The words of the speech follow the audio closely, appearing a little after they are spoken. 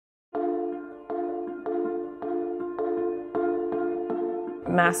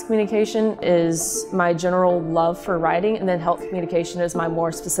Mass communication is my general love for writing, and then health communication is my more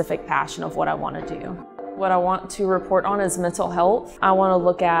specific passion of what I want to do. What I want to report on is mental health. I want to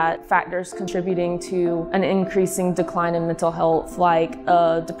look at factors contributing to an increasing decline in mental health, like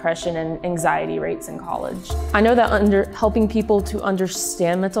depression and anxiety rates in college. I know that helping people to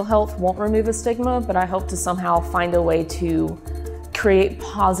understand mental health won't remove the stigma, but I hope to somehow find a way to create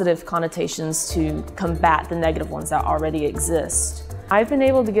positive connotations to combat the negative ones that already exist. I've been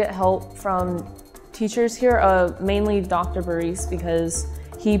able to get help from teachers here, mainly Dr. Baris, because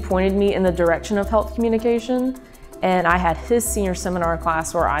he pointed me in the direction of health communication, and I had his senior seminar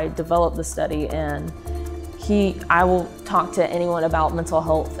class where I developed the study, and I will talk to anyone about mental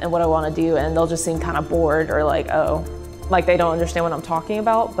health and what I want to do, and they'll just seem kind of bored or like, oh, like they don't understand what I'm talking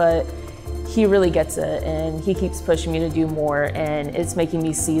about, but he really gets it, and he keeps pushing me to do more, and it's making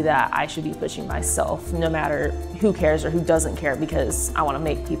me see that I should be pushing myself no matter who cares or who doesn't care, because I want to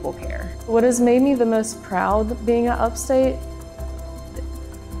make people care. What has made me the most proud being at Upstate?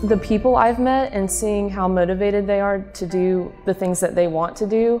 The people I've met and seeing how motivated they are to do the things that they want to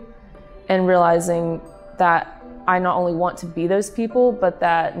do, and realizing that I not only want to be those people, but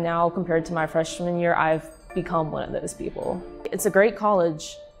that now compared to my freshman year, I've become one of those people. It's a great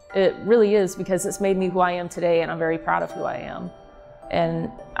college. It really is, because it's made me who I am today, and I'm very proud of who I am. And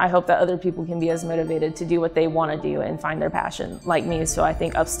I hope that other people can be as motivated to do what they want to do and find their passion like me. So I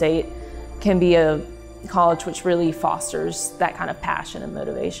think Upstate can be a college which really fosters that kind of passion and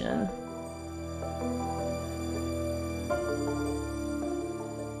motivation.